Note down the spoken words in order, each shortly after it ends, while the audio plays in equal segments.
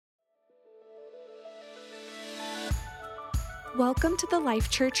Welcome to the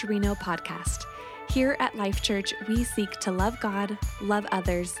LifeChurch Reno podcast. Here at LifeChurch, we seek to love God, love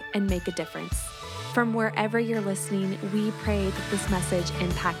others, and make a difference. From wherever you're listening, we pray that this message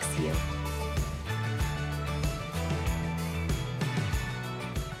impacts you.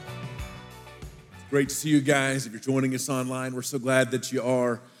 Great to see you guys. If you're joining us online, we're so glad that you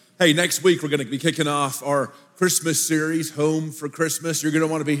are. Hey, next week we're going to be kicking off our Christmas series, Home for Christmas. You're going to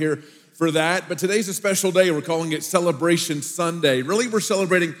want to be here for that. But today's a special day. We're calling it Celebration Sunday. Really, we're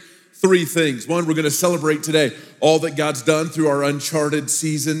celebrating three things. One, we're going to celebrate today all that God's done through our uncharted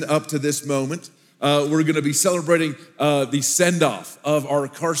season up to this moment. We're going to be celebrating the send-off of our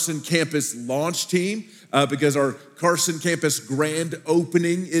Carson campus launch team because our Carson campus grand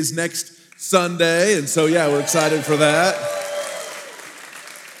opening is next Sunday. And so, yeah, we're excited for that.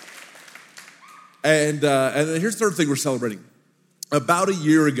 And then here's the third thing we're celebrating. About a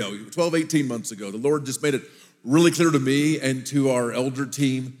year ago, 12, 18 months ago, the Lord just made it really clear to me and to our elder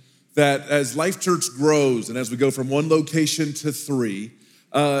team that as LifeChurch grows and as we go from one location to three,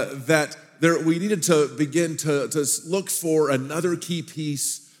 we needed to begin to look for another key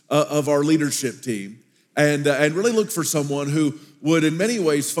piece of our leadership team and really look for someone who would in many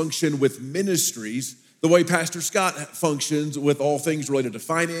ways function with ministries the way Pastor Scott functions with all things related to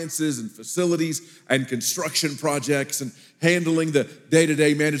finances and facilities and construction projects and handling the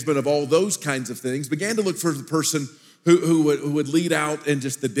day-to-day management of all those kinds of things. Began to look for the person who would lead out in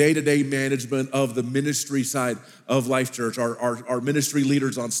just the day-to-day management of the ministry side of LifeChurch, our ministry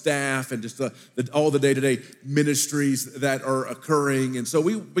leaders on staff and just all the day-to-day ministries that are occurring. And so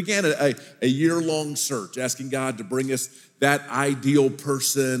we began a year-long search, asking God to bring us that ideal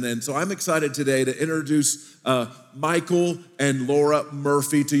person. And so I'm excited today to introduce Michael and Laura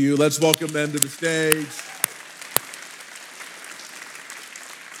Murphy to you. Let's welcome them to the stage.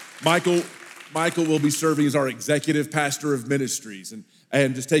 Michael will be serving as our executive pastor of ministries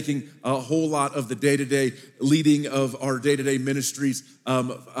and just taking a whole lot of the day-to-day leading of our day-to-day ministries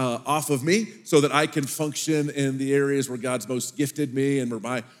off of me so that I can function in the areas where God's most gifted me and where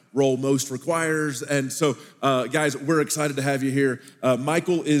my role most requires. And so, guys, we're excited to have you here.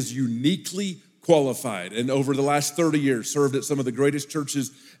 Michael is uniquely qualified and over the last 30 years served at some of the greatest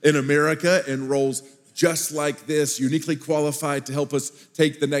churches in America in roles just like this, uniquely qualified to help us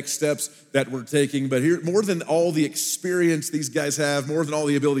take the next steps that we're taking. But here, more than all the experience these guys have, more than all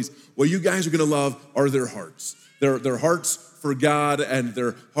the abilities, what you guys are gonna love are their hearts. Their hearts for God and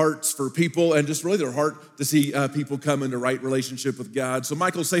their hearts for people and just really their heart to see people come into right relationship with God. So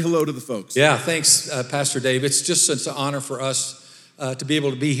Michael, say hello to the folks. Yeah, thanks, Pastor Dave. It's just such an honor for us to be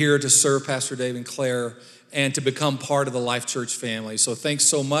able to be here to serve Pastor Dave and Claire and to become part of the LifeChurch family. So thanks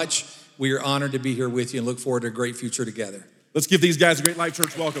so much. We are honored to be here with you and look forward to a great future together. Let's give these guys a great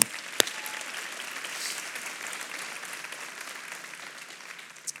LifeChurch welcome.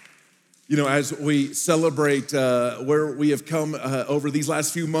 You know, as we celebrate where we have come over these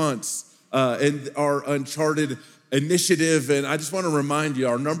last few months in our Uncharted initiative, and I just want to remind you,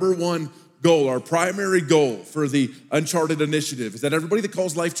 our number one goal, our primary goal for the Uncharted initiative is that everybody that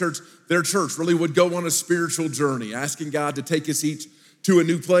calls LifeChurch their church really would go on a spiritual journey, asking God to take us each to a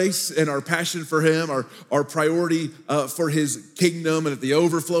new place and our passion for him, our priority for his kingdom, and that the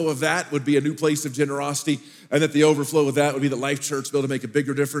overflow of that would be a new place of generosity, and that the overflow of that would be that LifeChurch be able to make a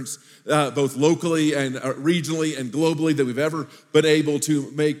bigger difference both locally and regionally and globally than we've ever been able to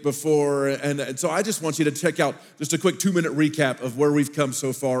make before. And so I just want you to check out just a quick 2-minute recap of where we've come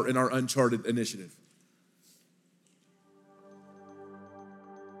so far in our Uncharted initiative.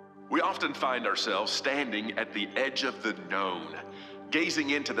 We often find ourselves standing at the edge of the known, gazing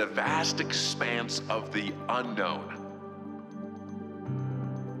into the vast expanse of the unknown.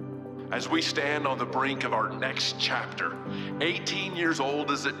 As we stand on the brink of our next chapter, 18 years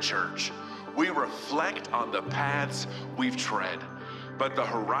old as a church, we reflect on the paths we've tread. But the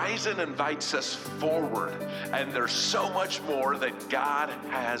horizon invites us forward, and there's so much more that God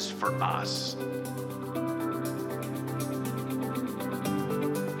has for us.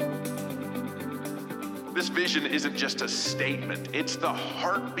 This vision isn't just a statement, it's the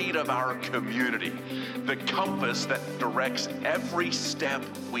heartbeat of our community, the compass that directs every step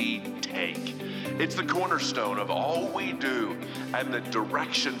we take. It's the cornerstone of all we do and the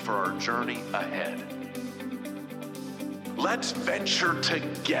direction for our journey ahead. Let's venture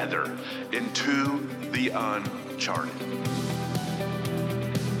together into the uncharted.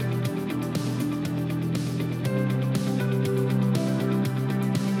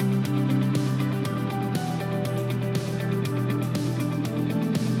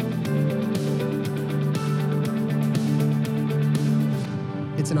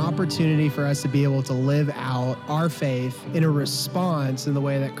 it's an opportunity for us to be able to live out our faith in a response in the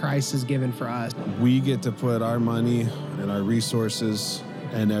way that Christ has given for us. We get to put our money and our resources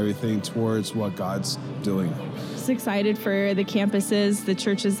and everything towards what God's doing. Just excited for the campuses, the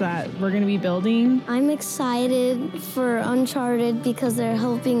churches that we're going to be building. I'm excited for Uncharted because they're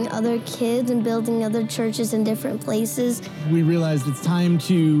helping other kids and building other churches in different places. We realized it's time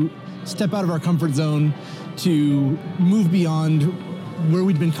to step out of our comfort zone, to move beyond where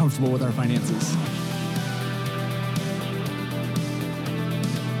we'd been comfortable with our finances.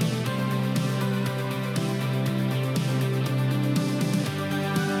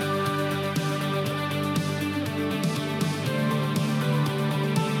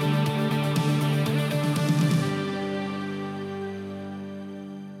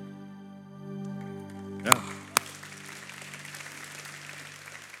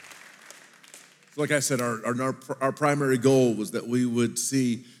 Like I said, our primary goal was that we would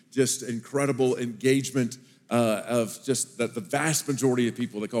see just incredible engagement of just that the vast majority of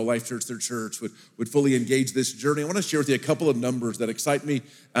people that call LifeChurch their church would fully engage this journey. I want to share with you a couple of numbers that excite me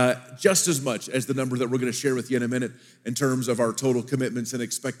just as much as the number that we're going to share with you in a minute in terms of our total commitments and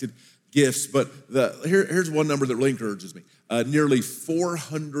expected gifts. But here's one number that really encourages me. Nearly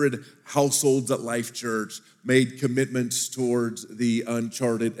 400 households at LifeChurch made commitments towards the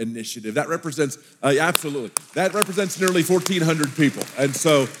Uncharted initiative. That represents, absolutely, that represents nearly 1,400 people. And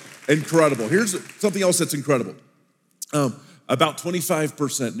so, incredible. Here's something else that's incredible. About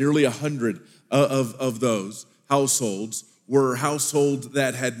 25%, nearly 100 of those households were households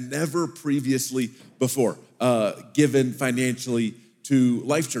that had never previously before given financially to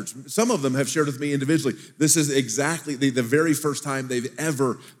LifeChurch. Some of them have shared with me individually, this is exactly the very first time they've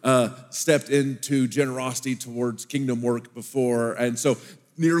ever stepped into generosity towards kingdom work before. And so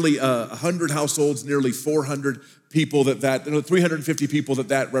nearly 100 households, nearly 400 people 350 people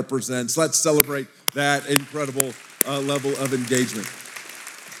that represents. Let's celebrate that incredible level of engagement.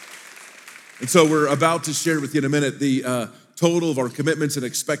 And so we're about to share with you in a minute the total of our commitments and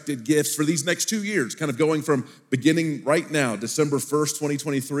expected gifts for these next 2 years, kind of going from beginning right now, December 1st,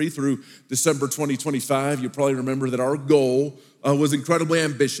 2023 through December 2025. You probably remember that our goal was incredibly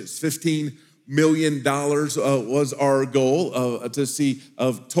ambitious. $15 million was our goal to see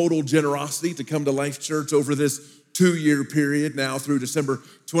of total generosity to come to LifeChurch over this 2-year period now through December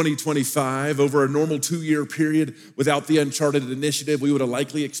 2025. Over a normal 2-year period without the Uncharted initiative, we would have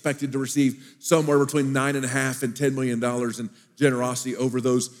likely expected to receive somewhere between $9.5 and $10 million in generosity over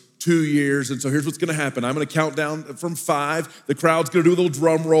those 2 years. And so here's what's gonna happen. I'm gonna count down from 5. The crowd's gonna do a little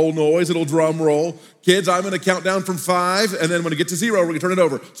drum roll noise, a little drum roll. Kids, I'm gonna count down from 5, and then when it gets to 0, we're gonna turn it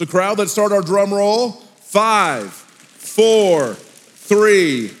over. So crowd, let's start our drum roll. 5, 4,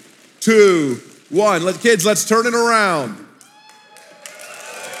 3, 2, 1. Let's turn it around.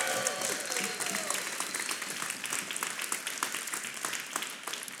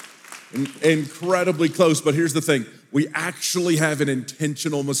 Incredibly close, but here's the thing. We actually have an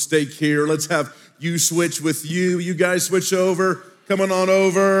intentional mistake here. Let's have you switch with you. You guys switch over. Come on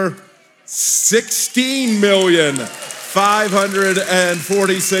over.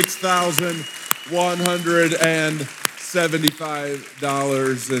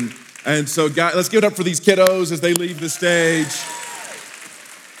 $16,546,175. And so, guys, let's give it up for these kiddos as they leave the stage.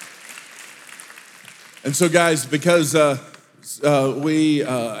 And so, guys, because we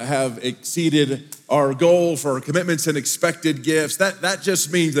have exceeded our goal for our commitments and expected gifts, that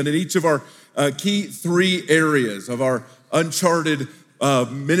just means that in each of our key 3 areas of our Uncharted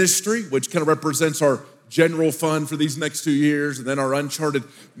ministry, which kind of represents our general fund for these next 2 years, and then our Uncharted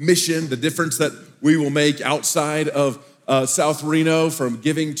mission, the difference that we will make outside of South Reno from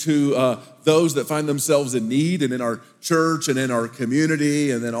giving to those that find themselves in need and in our church and in our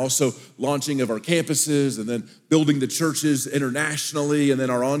community, and then also launching of our campuses, and then building the churches internationally, and then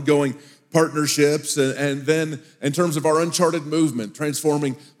our ongoing partnerships, and then in terms of our Uncharted movement,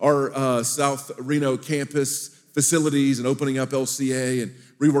 transforming our South Reno campus facilities and opening up LCA and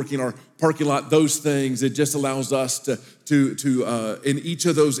reworking our parking lot, those things, it just allows us to in each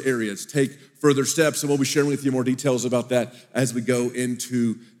of those areas, take further steps, and we'll be sharing with you more details about that as we go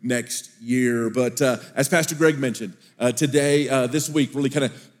into next year. But as Pastor Greg mentioned, today, this week really kind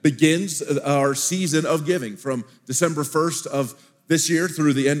of begins our season of giving from December 1st of this year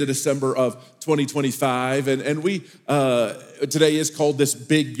through the end of December of 2025. And we, today is called this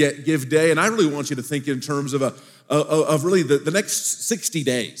Big Give Day, and I really want you to think in terms of really the next 60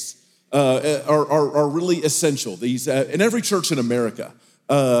 days are really essential. These in every church in America,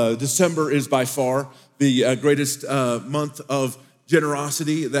 December is by far the greatest month of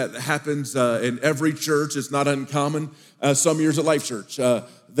generosity that happens in every church. It's not uncommon. Some years at LifeChurch,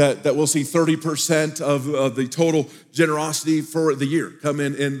 that we'll see 30% of the total generosity for the year come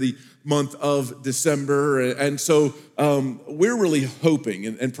in the month of December. And so we're really hoping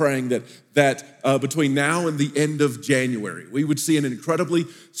and praying that between now and the end of January, we would see an incredibly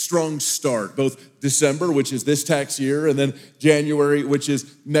strong start, both December, which is this tax year, and then January, which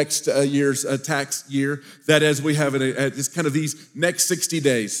is next year's tax year, that as we have this kind of these next 60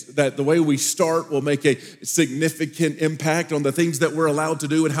 days, that the way we start will make a significant impact on the things that we're allowed to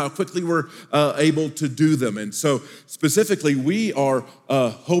do and how quickly we're able to do them. And so specifically, we are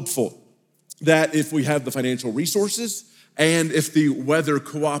hopeful that if we have the financial resources and if the weather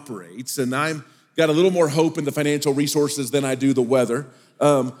cooperates, and I've got a little more hope in the financial resources than I do the weather,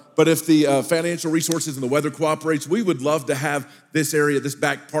 but if the financial resources and the weather cooperates, we would love to have this area, this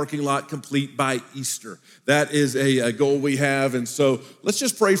back parking lot complete by Easter. That is a goal we have, and so let's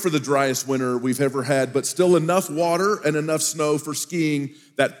just pray for the driest winter we've ever had, but still enough water and enough snow for skiing,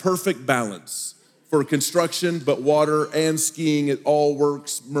 that perfect balance. For construction, but water and skiing, it all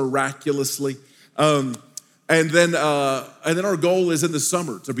works miraculously. And then our goal is in the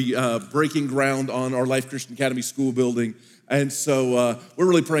summer to be breaking ground on our Life Christian Academy school building. And so we're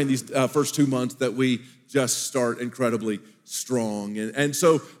really praying these first 2 months that we just start incredibly strong. And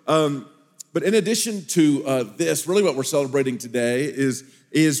so, but in addition to this, really what we're celebrating today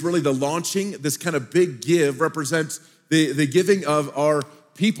is really the launching. This kind of big give represents the giving of our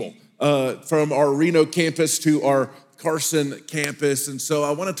people. From our Reno campus to our Carson campus. And so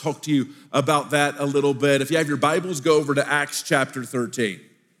I want to talk to you about that a little bit. If you have your Bibles, go over to Acts chapter 13.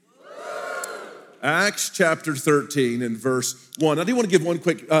 Acts chapter 13 and verse 1. I do want to give one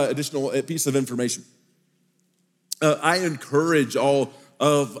quick additional piece of information. I encourage all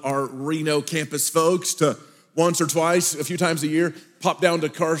of our Reno campus folks to once or twice, a few times a year, pop down to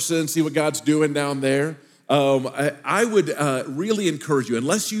Carson, see what God's doing down there. I would really encourage you,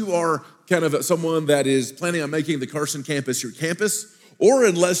 unless you are kind of someone that is planning on making the Carson campus your campus, or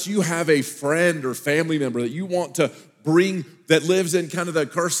unless you have a friend or family member that you want to bring that lives in kind of the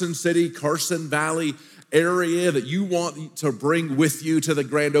Carson City, Carson Valley area that you want to bring with you to the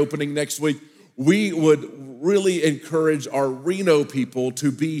grand opening next week, we would really encourage our Reno people to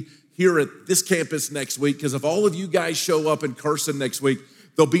be here at this campus next week, because if all of you guys show up in Carson next week,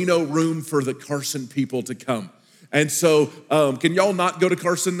 there'll be no room for the Carson people to come. And so, can y'all not go to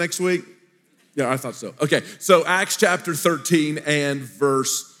Carson next week? Yeah, I thought so. Okay, so Acts chapter 13 and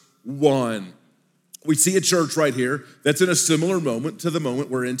verse 1. We see a church right here that's in a similar moment to the moment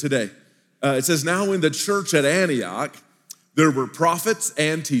we're in today. It says, now in the church at Antioch, there were prophets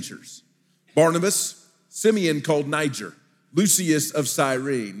and teachers. Barnabas, Simeon called Niger, Lucius of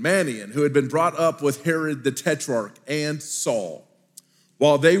Cyrene, Manaen, who had been brought up with Herod the Tetrarch, and Saul.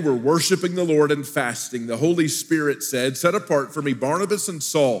 While they were worshiping the Lord and fasting, the Holy Spirit said, set apart for me Barnabas and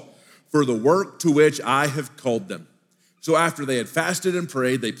Saul for the work to which I have called them. So after they had fasted and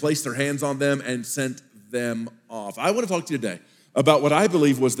prayed, they placed their hands on them and sent them off. I want to talk to you today about what I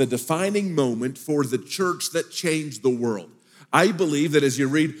believe was the defining moment for the church that changed the world. I believe that as you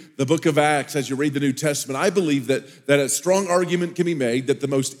read the book of Acts, as you read the New Testament, I believe that a strong argument can be made that the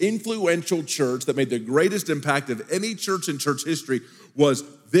most influential church that made the greatest impact of any church in church history was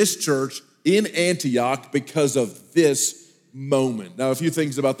this church in Antioch because of this moment. Now, a few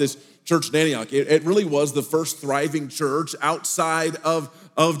things about this church in Antioch. It really was the first thriving church outside of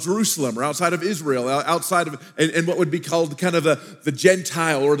Jerusalem or outside of Israel, outside of, and what would be called kind of the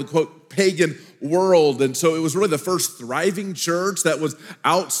Gentile or the quote pagan world. And so it was really the first thriving church that was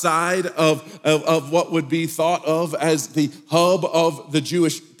outside of what would be thought of as the hub of the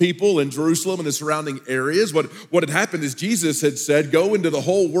Jewish people in Jerusalem and the surrounding areas. What had happened is Jesus had said, go into the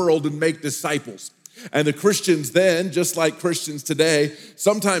whole world and make disciples. And the Christians then, just like Christians today,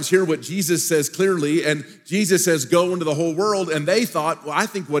 sometimes hear what Jesus says clearly, and Jesus says, go into the whole world. And they thought, well, I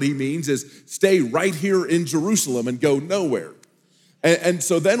think what he means is stay right here in Jerusalem and go nowhere. And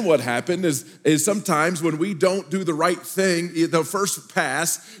so then what happened is sometimes when we don't do the right thing, the first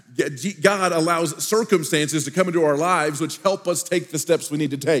pass, God allows circumstances to come into our lives which help us take the steps we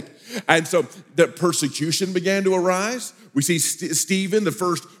need to take. And so the persecution began to arise. We see Stephen, the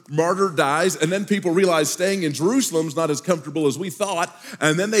first martyr, dies, and then people realize staying in Jerusalem is not as comfortable as we thought,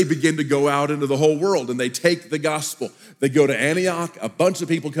 and then they begin to go out into the whole world, and they take the gospel. They go to Antioch, a bunch of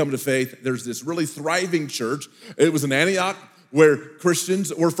people come to faith. There's this really thriving church. It was in Antioch where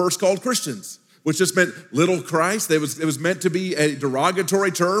Christians were first called Christians, which just meant little Christ. It was meant to be a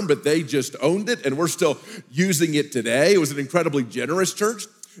derogatory term, but they just owned it, and we're still using it today. It was an incredibly generous church.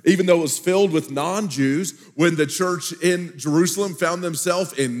 even though it was filled with non-Jews. When the church in Jerusalem found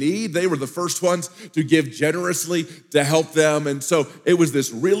themselves in need, they were the first ones to give generously to help them. And so it was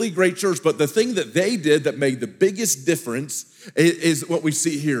this really great church. But the thing that they did that made the biggest difference is what we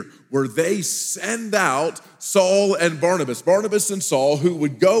see here, where they send out Saul and Barnabas and Saul, who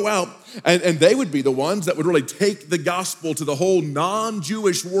would go out and they would be the ones that would really take the gospel to the whole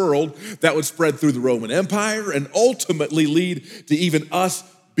non-Jewish world that would spread through the Roman Empire and ultimately lead to even us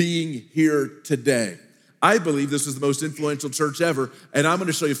being here today. I believe this is the most influential church ever, and I'm going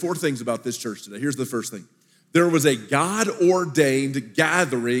to show you 4 things about this church today. Here's the first thing. There was a God-ordained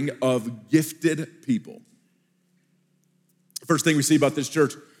gathering of gifted people. First thing we see about this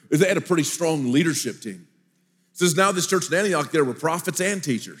church is they had a pretty strong leadership team. It says now this church in Antioch, there were prophets and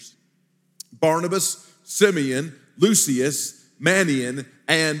teachers. Barnabas, Simeon, Lucius, Manaen,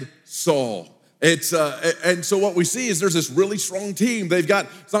 and Saul. And so what we see is there's this really strong team. They've got,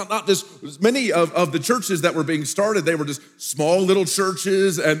 it's not just many of the churches that were being started, they were just small little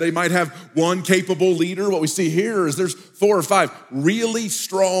churches and they might have one capable leader. What we see here is there's 4 or 5 really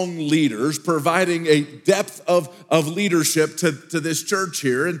strong leaders providing a depth of leadership to this church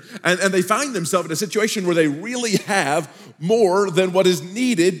here. And they find themselves in a situation where they really have more than what is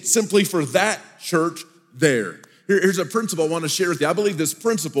needed simply for that church there. Here's a principle I want to share with you. I believe this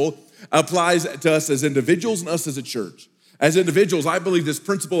principle applies to us as individuals and us as a church. As individuals, I believe this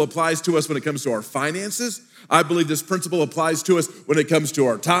principle applies to us when it comes to our finances. I believe this principle applies to us when it comes to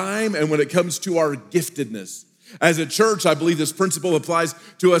our time and when it comes to our giftedness. As a church, I believe this principle applies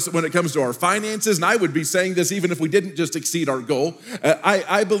to us when it comes to our finances, and I would be saying this even if we didn't just exceed our goal.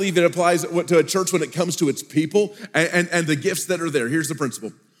 I believe it applies to a church when it comes to its people and the gifts that are there. Here's the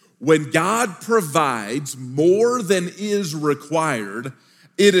principle. When God provides more than is required,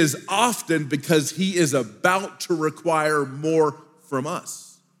 it is often because he is about to require more from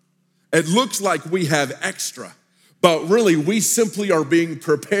us. It looks like we have extra, but really we simply are being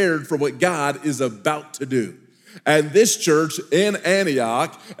prepared for what God is about to do. And this church in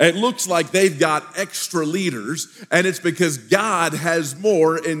Antioch, it looks like they've got extra leaders, and it's because God has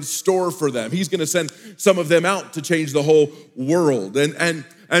more in store for them. He's going to send some of them out to change the whole world.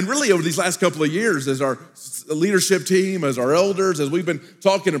 And really over these last couple of years, as our leadership team, as our elders, as we've been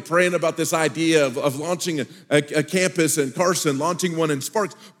talking and praying about this idea of launching a campus in Carson, launching one in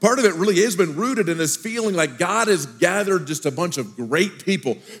Sparks, part of it really has been rooted in this feeling like God has gathered just a bunch of great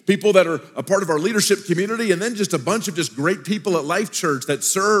people that are a part of our leadership community, and then just a bunch of just great people at LifeChurch that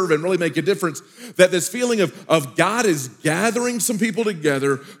serve and really make a difference, that this feeling of God is gathering some people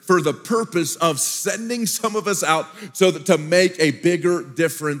together for the purpose of sending some of us out so that to make a bigger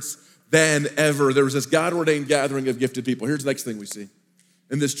difference than ever. There was this God-ordained gathering of gifted people. Here's the next thing we see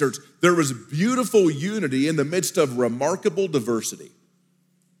in this church. There was beautiful unity in the midst of remarkable diversity.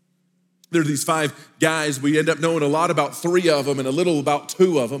 There are these 5 guys. We end up knowing a lot about 3 of them and a little about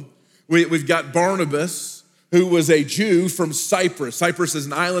 2 of them. We've got Barnabas, who was a Jew from Cyprus. Cyprus is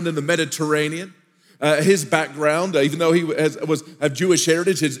an island in the Mediterranean. His background, even though he was of Jewish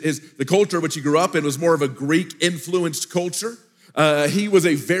heritage, the culture which he grew up in was more of a Greek-influenced culture. He was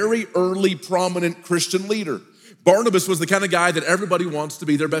a very early, prominent Christian leader. Barnabas was the kind of guy that everybody wants to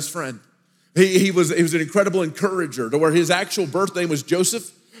be their best friend. He was an incredible encourager, to where his actual birth name was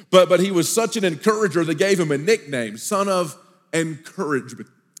Joseph, but he was such an encourager they gave him a nickname, Son of Encouragement.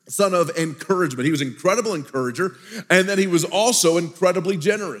 Son of Encouragement. He was an incredible encourager, and then he was also incredibly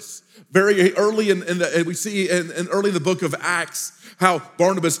generous. Very early we see in early in the book of Acts how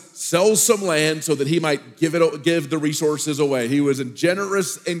Barnabas sells some land so that he might give the resources away. He was a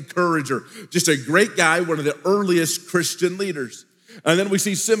generous encourager, just a great guy, one of the earliest Christian leaders. And then we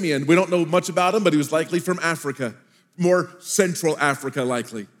see Simeon. We don't know much about him, but he was likely from Africa, more Central Africa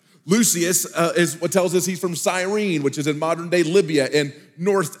likely. Lucius is what tells us he's from Cyrene, which is in modern-day Libya in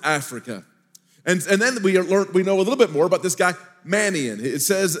North Africa. And then we know a little bit more about this guy, Manaen. It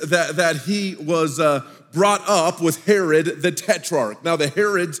says that he was brought up with Herod the Tetrarch. Now, the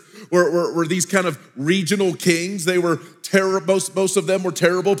Herods were these kind of regional kings. They were terrible. Most of them were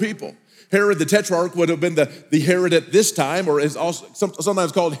terrible people. Herod the Tetrarch would have been the Herod at this time, or is also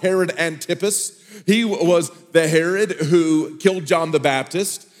sometimes called Herod Antipas. He was the Herod who killed John the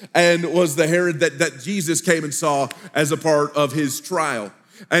Baptist and was the Herod that Jesus came and saw as a part of his trial.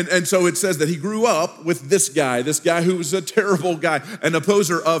 And so it says that he grew up with this guy who was a terrible guy, an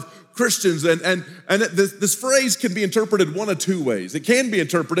opposer of Christians. And this phrase can be interpreted one of 2 ways. It can be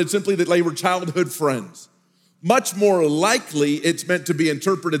interpreted simply that they were childhood friends. Much more likely, it's meant to be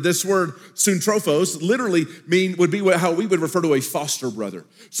interpreted. This word, suntrophos, literally would be how we would refer to a foster brother.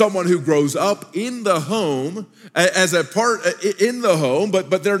 Someone who grows up in the home as a part in the home,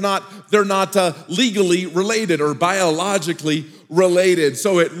 but they're not legally related or biologically related.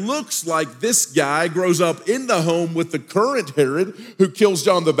 So it looks like this guy grows up in the home with the current Herod who kills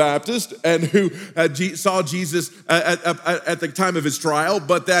John the Baptist and who saw Jesus at the time of his trial,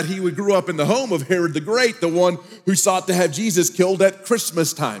 but that he grew up in the home of Herod the Great, the one who sought to have Jesus killed at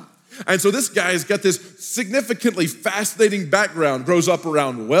Christmas time. And so this guy's got this significantly fascinating background, grows up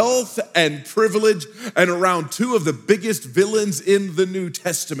around wealth and privilege and around two of the biggest villains in the New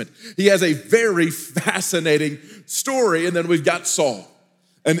Testament. He has a very fascinating story. And then we've got Saul,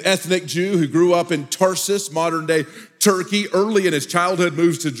 an ethnic Jew who grew up in Tarsus, modern day Turkey. Early in his childhood,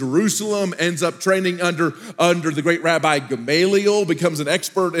 moves to Jerusalem, ends up training under the great Rabbi Gamaliel, becomes an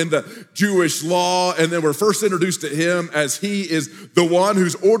expert in the Jewish law. And then we're first introduced to him as he is the one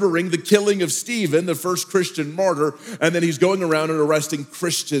who's ordering the killing of Stephen, the first Christian martyr. And then he's going around and arresting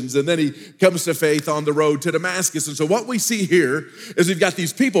Christians. And then he comes to faith on the road to Damascus. And so what we see here is we've got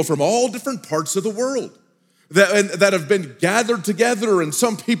these people from all different parts of the world that have been gathered together, and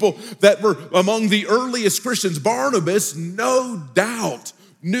some people that were among the earliest Christians. Barnabas, no doubt,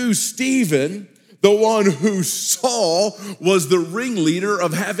 knew Stephen, the one who Saul was the ringleader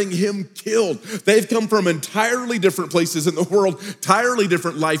of having him killed. They've come from entirely different places in the world, entirely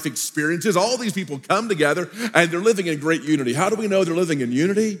different life experiences. All these people come together, and they're living in great unity. How do we know they're living in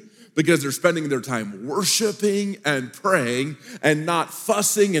unity? Because they're spending their time worshiping and praying and not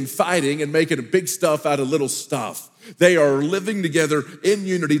fussing and fighting and making big stuff out of little stuff. They are living together in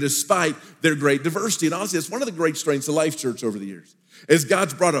unity despite their great diversity. And honestly, it's one of the great strengths of Life Church over the years, is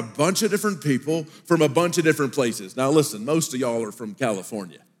God's brought a bunch of different people from a bunch of different places. Now listen, most of y'all are from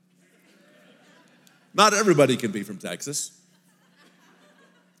California. Not everybody can be from Texas.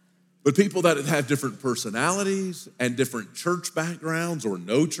 But people that have different personalities and different church backgrounds or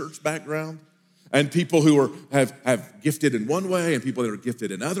no church background, and people who have gifted in one way and people that are gifted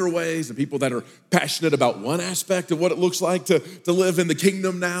in other ways, and people that are passionate about one aspect of what it looks like to live in the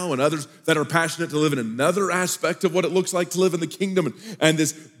kingdom now, and others that are passionate to live in another aspect of what it looks like to live in the kingdom. And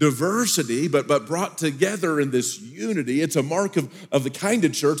this diversity, but brought together in this unity, it's a mark of the kind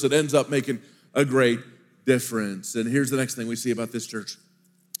of church that ends up making a great difference. And here's the next thing we see about this church.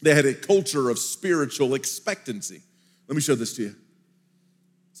 They had a culture of spiritual expectancy. Let me show this to you. It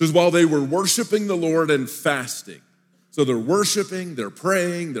says, while they were worshiping the Lord and fasting. So they're worshiping, they're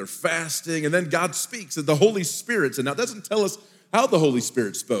praying, they're fasting, and then God speaks, and the Holy Spirit, and now it doesn't tell us how the Holy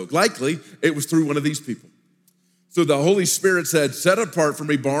Spirit spoke. Likely, it was through one of these people. So the Holy Spirit said, set apart for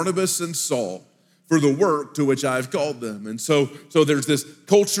me Barnabas and Saul for the work to which I've called them. And so there's this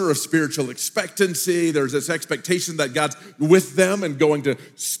culture of spiritual expectancy. There's this expectation that God's with them and going to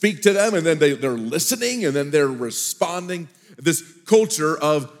speak to them, and then they're listening, and then they're responding. This culture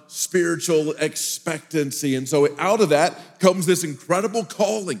of spiritual expectancy. And so out of that comes this incredible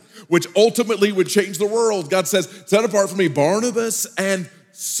calling, which ultimately would change the world. God says, set apart for me Barnabas and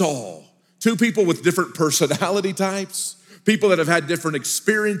Saul. Two people with different personality types, people that have had different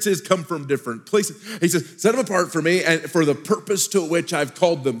experiences, come from different places. He says, set them apart for me and for the purpose to which I've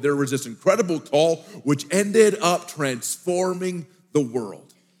called them. There was this incredible call which ended up transforming the world.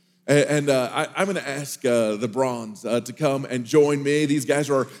 And I'm going to ask the Bronze to come and join me. These guys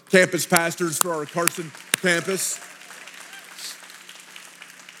are our campus pastors for our Carson campus.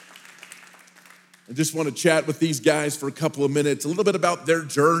 I just want to chat with these guys for a couple of minutes, a little bit about their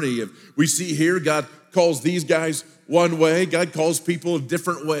journey. We see here, God calls these guys one way. God calls people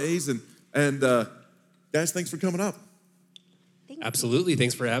different ways. And guys, thanks for coming up. Absolutely.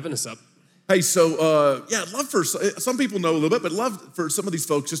 Thanks for having us up. Hey, so I'd love for, some people know a little bit, but love for some of these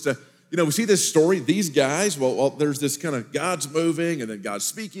folks just to, we see this story, these guys, well, there's this kind of God's moving and then God's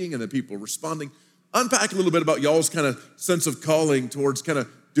speaking and then people responding. Unpack a little bit about y'all's kind of sense of calling towards kind of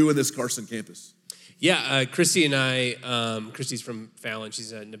doing this Carson campus. Yeah, Christy and I, Christy's from Fallon,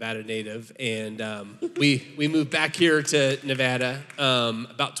 she's a Nevada native, and we moved back here to Nevada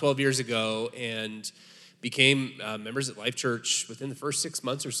about 12 years ago and became members at LifeChurch within the first 6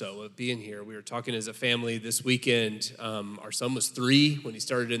 months or so of being here. We were talking as a family this weekend. Our son was 3 when he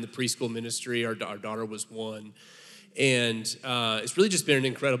started in the preschool ministry. Our daughter was 1. And it's really just been an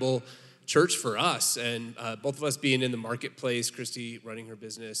incredible church for us, and both of us being in the marketplace, Christy running her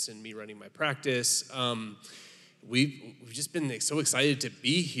business and me running my practice. We've just been so excited to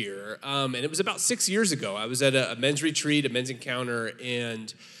be here. And it was about 6 years ago. I was at a men's retreat, a men's encounter,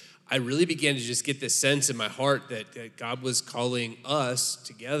 and I really began to just get this sense in my heart that God was calling us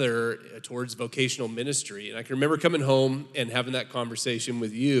together towards vocational ministry. And I can remember coming home and having that conversation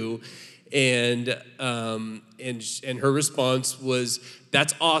with you, and her response was,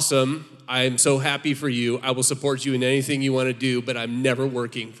 "That's awesome. I'm so happy for you. I will support you in anything you want to do, but I'm never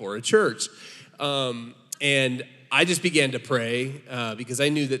working for a church." And I just began to pray because I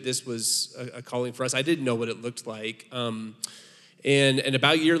knew that this was a calling for us. I didn't know what it looked like. And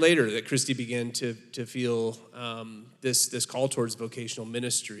about a year later, that Christy began to feel this call towards vocational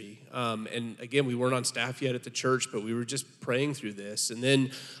ministry. And again, we weren't on staff yet at the church, but we were just praying through this. And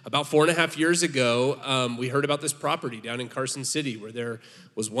then about 4.5 years ago, we heard about this property down in Carson City where there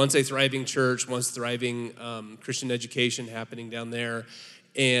was once a thriving church, once thriving Christian education happening down there.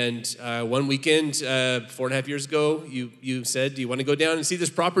 And one weekend, 4.5 years ago, you said, "Do you want to go down and see this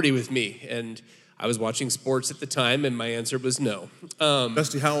property with me?" And I was watching sports at the time, and my answer was no.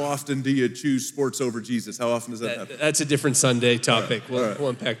 Dusty, how often do you choose sports over Jesus? How often does that happen? That's a different Sunday topic. All right. We'll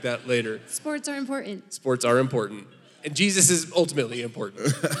unpack that later. Sports are important. Sports are important. And Jesus is ultimately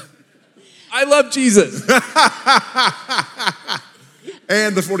important. I love Jesus.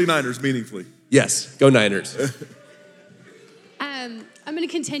 And the 49ers, meaningfully. Yes, go Niners. I'm going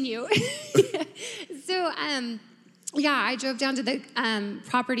to continue. So, yeah, I drove down to the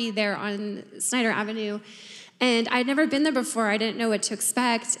property there on Snyder Avenue, and I'd never been there before. I didn't know what to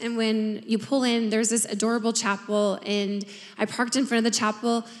expect. And when you pull in, there's this adorable chapel, and I parked in front of the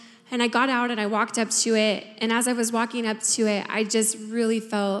chapel, and I got out and I walked up to it. And as I was walking up to it, I just really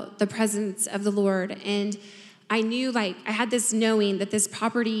felt the presence of the Lord. And I knew, I had this knowing that this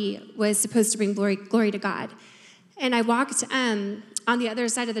property was supposed to bring glory to God. And I walked on the other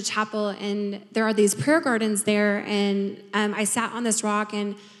side of the chapel, and there are these prayer gardens there, and I sat on this rock,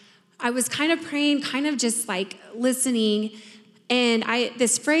 and I was kind of praying, kind of just listening, and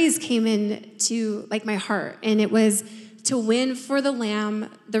this phrase came into my heart, and it was to win for the Lamb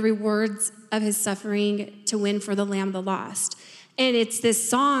the rewards of his suffering, to win for the Lamb the lost. And it's this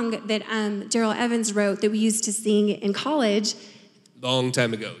song that Daryl Evans wrote that we used to sing in college. Long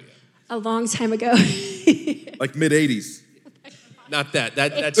time ago, yeah. A long time ago. Like mid-'80s. Not that.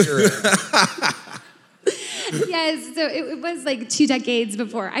 That's your Yes, so it was 2 decades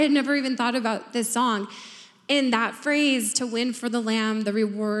before. I had never even thought about this song. And that phrase, to win for the Lamb the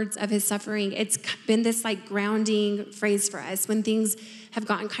rewards of his suffering, it's been this grounding phrase for us. When things have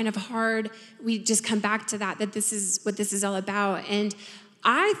gotten kind of hard, we just come back to that this is what this is all about. And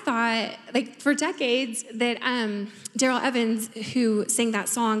I thought, for decades, that Daryl Evans, who sang that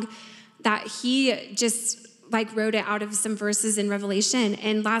song, that he just wrote it out of some verses in Revelation.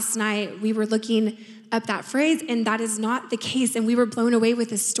 And last night we were looking up that phrase, and that is not the case. And we were blown away with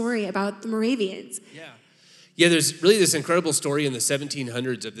this story about the Moravians. Yeah, there's really this incredible story in the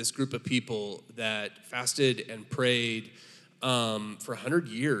 1700s of this group of people that fasted and prayed for 100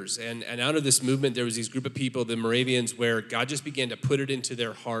 years. And out of this movement, there was these group of people, the Moravians, where God just began to put it into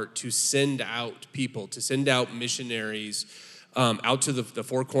their heart to send out people, to send out missionaries out to the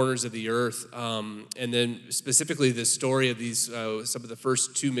four corners of the earth. And then specifically the story of these, some of the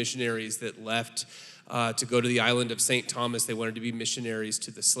first 2 missionaries that left to go to the island of St. Thomas. They wanted to be missionaries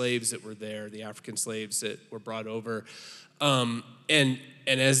to the slaves that were there, the African slaves that were brought over. And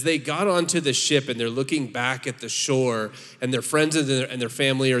as they got onto the ship and they're looking back at the shore, and their friends and their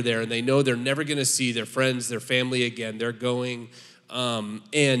family are there, and they know they're never going to see their friends, their family again. They're going, and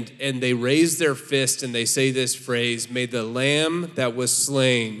they raise their fist and they say this phrase: "May the Lamb that was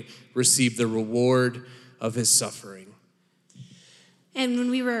slain receive the reward of his suffering." And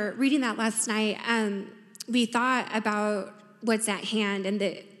when we were reading that last night, we thought about what's at hand, and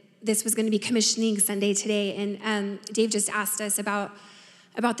that this was going to be Commissioning Sunday today. And Dave just asked us about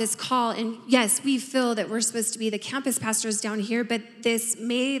this call. And yes, we feel that we're supposed to be the campus pastors down here, but this,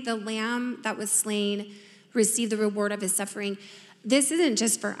 may the Lamb that was slain receive the reward of his suffering. This isn't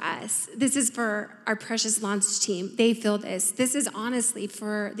just for us. This is for our precious launch team. They feel this. This is honestly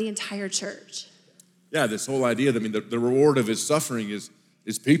for the entire church. Yeah, this whole idea, the reward of his suffering is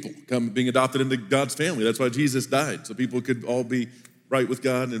people being adopted into God's family. That's why Jesus died, so people could all be right with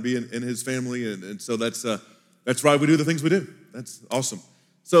God and be in his family. And so that's why we do the things we do. That's awesome.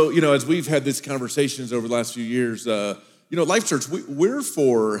 So, as we've had these conversations over the last few years, LifeChurch, we're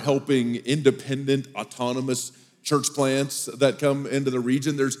for helping independent, autonomous church plants that come into the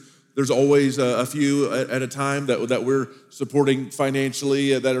region. There's always a few at a time that we're supporting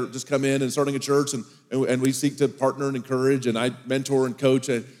financially that are just come in and starting a church, and we seek to partner and encourage, and I mentor and coach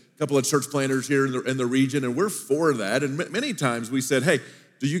a couple of church planters here in the region, and we're for that. And many times we said, hey,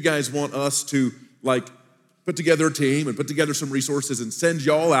 do you guys want us to put together a team and put together some resources and send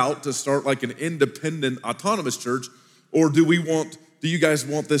y'all out to start like an independent, autonomous church? Or do you guys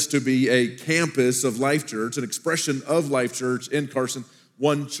want this to be a campus of Life Church, an expression of Life Church in Carson,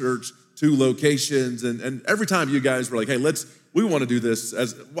 one church, two locations? And every time you guys were like, hey, we want to do this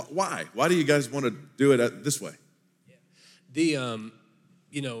why? Why do you guys want to do it this way?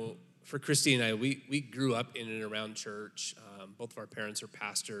 For Christy and I, we grew up in and around church. Both of our parents are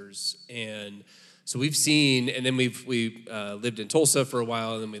pastors, and so we've seen, and then we lived in Tulsa for a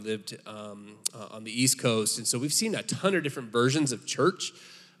while, and then we lived on the East Coast, and so we've seen a ton of different versions of church.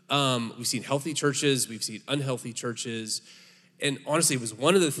 We've seen healthy churches, we've seen unhealthy churches, and honestly, it was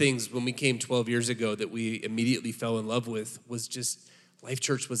one of the things when we came 12 years ago that we immediately fell in love with was just Life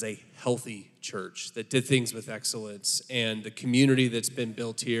Church was a healthy church that did things with excellence, and the community that's been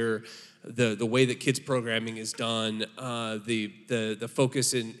built here, the way that kids programming is done, the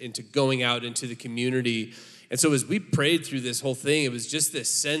focus into going out into the community. And so as we prayed through this whole thing, it was just this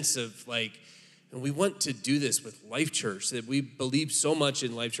sense of like, and we want to do this with Life Church, that we believe so much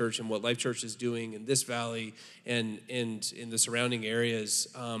in Life Church and what Life Church is doing in this valley and in the surrounding areas,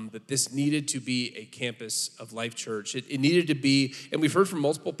 that this needed to be a campus of Life Church. It needed to be, and we've heard from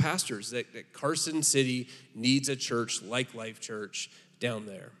multiple pastors that Carson City needs a church like Life Church down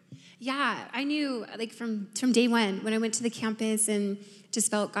there. Yeah, I knew like from day one when I went to the campus and just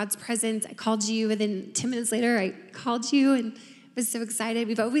felt God's presence. I called you, and then 10 minutes later I called you and was so excited.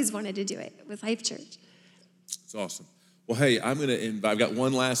 We've always wanted to do it with Life Church. It's awesome. Well, hey, I'm going to invite, I've got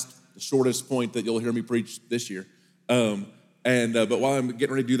one last shortest point that you'll hear me preach this year. But while I'm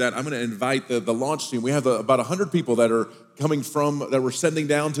getting ready to do that, I'm going to invite the launch team. We have about 100 people that are coming that we're sending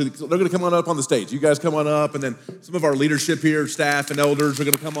down to, they're going to come on up on the stage. You guys come on up, and then some of our leadership here, staff and elders, are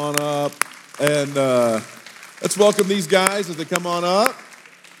going to come on up. And let's welcome these guys as they come on up.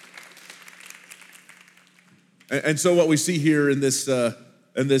 And so what we see here in this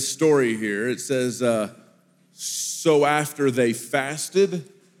story here, it says, so after they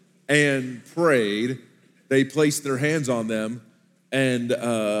fasted and prayed, they placed their hands on them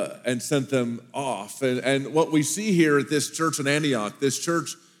and sent them off. And what we see here at this church in Antioch, this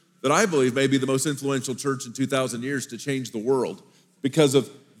church that I believe may be the most influential church in 2,000 years to change the world because of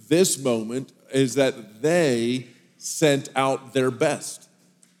this moment, is that they sent out their best.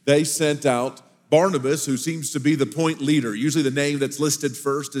 They sent out Barnabas, who seems to be the point leader. Usually the name that's listed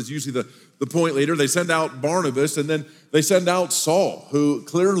first is usually the point leader. They send out Barnabas, and then they send out Saul, who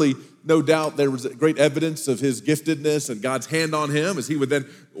clearly, no doubt, there was great evidence of his giftedness and God's hand on him as he would then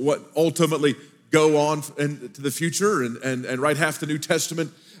ultimately go on into the future and write half the New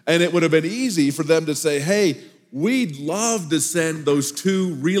Testament. And it would have been easy for them to say, hey, we'd love to send those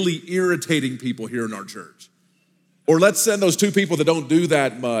two really irritating people here in our church. Or let's send those two people that don't do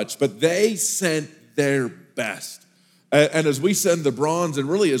that much. But they sent their best. And as we send the bronze, and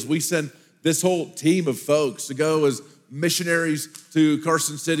really as we send this whole team of folks to go as missionaries to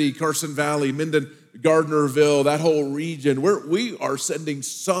Carson City, Carson Valley, Minden, Gardnerville, that whole region, we are sending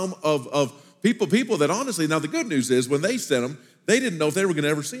some of people that honestly, now the good news is when they sent them, they didn't know if they were going to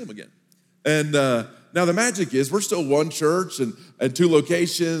ever see them again. And now the magic is we're still one church and two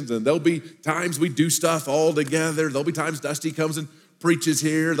locations, and there'll be times we do stuff all together. There'll be times Dusty comes and preaches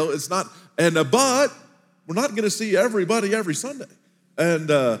here. It's not, but we're not going to see everybody every Sunday.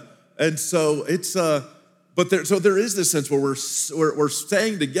 And so it's but there is this sense where we're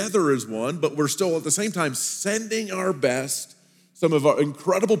staying together as one, but we're still at the same time sending our best. Some of our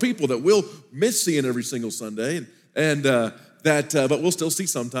incredible people that we'll miss seeing every single Sunday, but we'll still see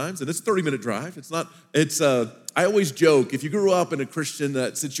sometimes, and it's a 30-minute drive. I always joke, if you grew up in a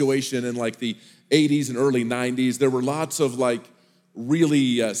Christian situation in like the 80s and early 90s, there were lots of like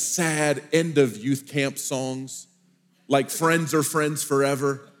really sad end of youth camp songs, like Friends Are Friends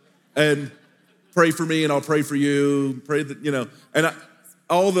Forever, and Pray for Me and I'll pray for you, pray that, and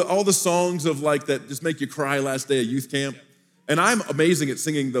all the songs of like that just make you cry last day of youth camp. And I'm amazing at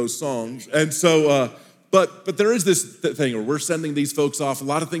singing those songs. And so, but there is this thing where we're sending these folks off. A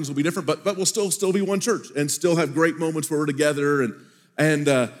lot of things will be different, but we'll still be one church and still have great moments where we're together.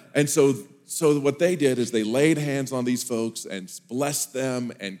 And so what they did is they laid hands on these folks and blessed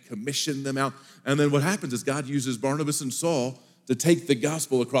them and commissioned them out. And then what happens is God uses Barnabas and Saul to take the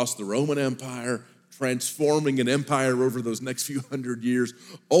gospel across the Roman Empire, transforming an empire over those next few hundred years.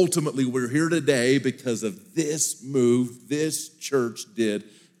 Ultimately, we're here today because of this move this church did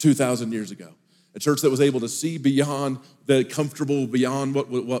 2,000 years ago. A church that was able to see beyond the comfortable, beyond what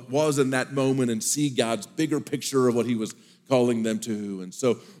was in that moment, and see God's bigger picture of what he was calling them to. And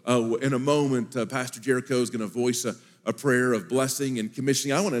so in a moment, Pastor Jericho is going to voice a prayer of blessing and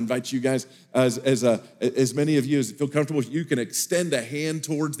commissioning, I want to invite you guys, as many of you as feel comfortable, you can extend a hand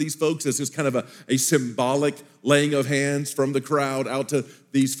towards these folks. This is kind of a symbolic laying of hands from the crowd out to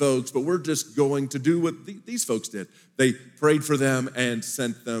these folks, but we're just going to do what these folks did. They prayed for them and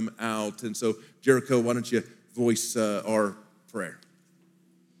sent them out. And so, Jericho, why don't you voice our prayer?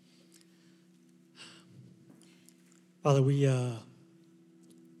 Father, we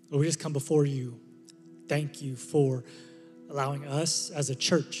just come before you. Thank you for allowing us as a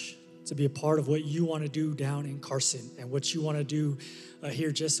church to be a part of what you want to do down in Carson and what you want to do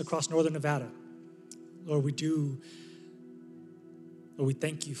here just across northern Nevada. Lord, we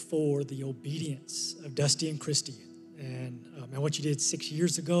thank you for the obedience of Dusty and Christy and what you did 6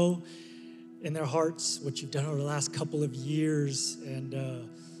 years ago in their hearts, what you've done over the last couple of years, and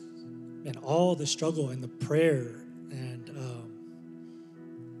all the struggle and the prayer, and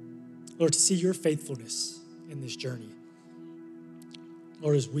Lord, to see your faithfulness in this journey.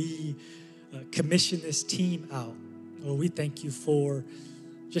 Lord, as we commission this team out, Lord, we thank you for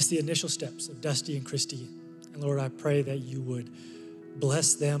just the initial steps of Dusty and Christy. And Lord, I pray that you would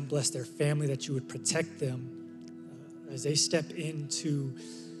bless them, bless their family, that you would protect them as they step into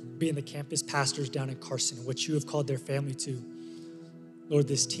being the campus pastors down in Carson and what you have called their family to. Lord,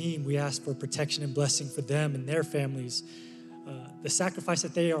 this team, we ask for protection and blessing for them and their families, the sacrifice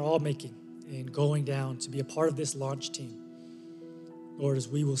that they are all making in going down to be a part of this launch team. Lord, as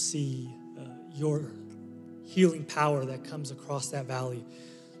we will see your healing power that comes across that valley,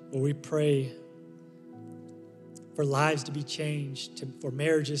 Lord, we pray for lives to be changed, for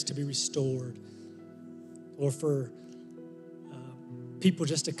marriages to be restored, or for people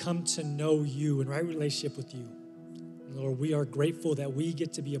just to come to know you and right relationship with you. And Lord, we are grateful that we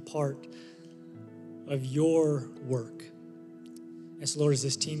get to be a part of your work. And so, Lord, as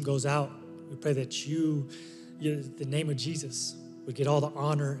this team goes out, we pray that you, the name of Jesus, would get all the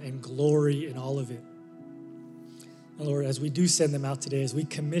honor and glory in all of it. And Lord, as we do send them out today, as we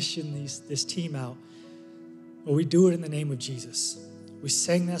commission this team out, Lord, we do it in the name of Jesus. We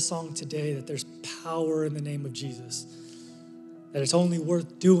sang that song today that there's power in the name of Jesus, that it's only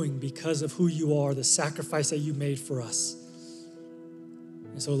worth doing because of who you are, the sacrifice that you made for us.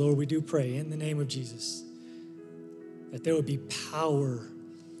 And so, Lord, we do pray in the name of Jesus that there would be power,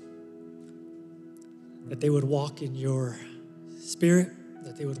 that they would walk in your spirit,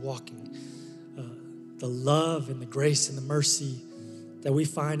 that they would walk in the love and the grace and the mercy that we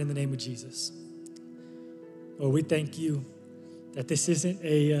find in the name of Jesus. Lord, we thank you that this isn't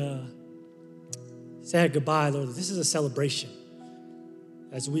a sad goodbye, Lord, that this is a celebration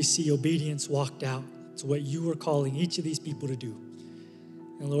as we see obedience walked out to what you are calling each of these people to do.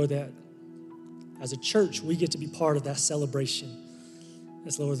 And Lord, that as a church, we get to be part of that celebration.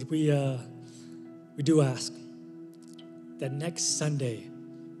 As Lord, we do ask that next Sunday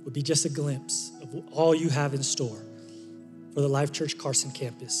would be just a glimpse of all you have in store for the LifeChurch Carson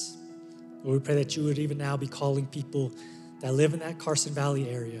campus. Lord, we pray that you would even now be calling people that live in that Carson Valley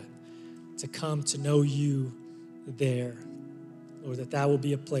area to come to know you there. Lord, that will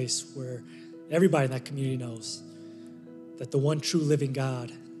be a place where everybody in that community knows that the one true living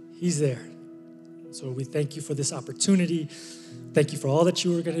God, he's there. So we thank you for this opportunity. Thank you for all that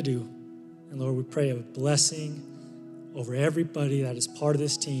you are going to do. And Lord, we pray a blessing over everybody that is part of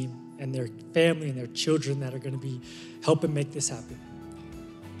this team and their family and their children that are going to be helping make this happen.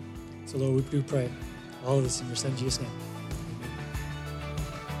 So Lord, we do pray all of this in your son Jesus' name.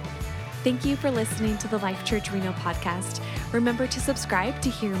 Thank you for listening to the LifeChurch Reno podcast. Remember to subscribe to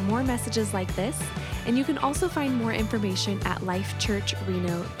hear more messages like this, and you can also find more information at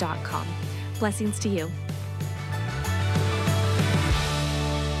lifechurchreno.com. Blessings to you.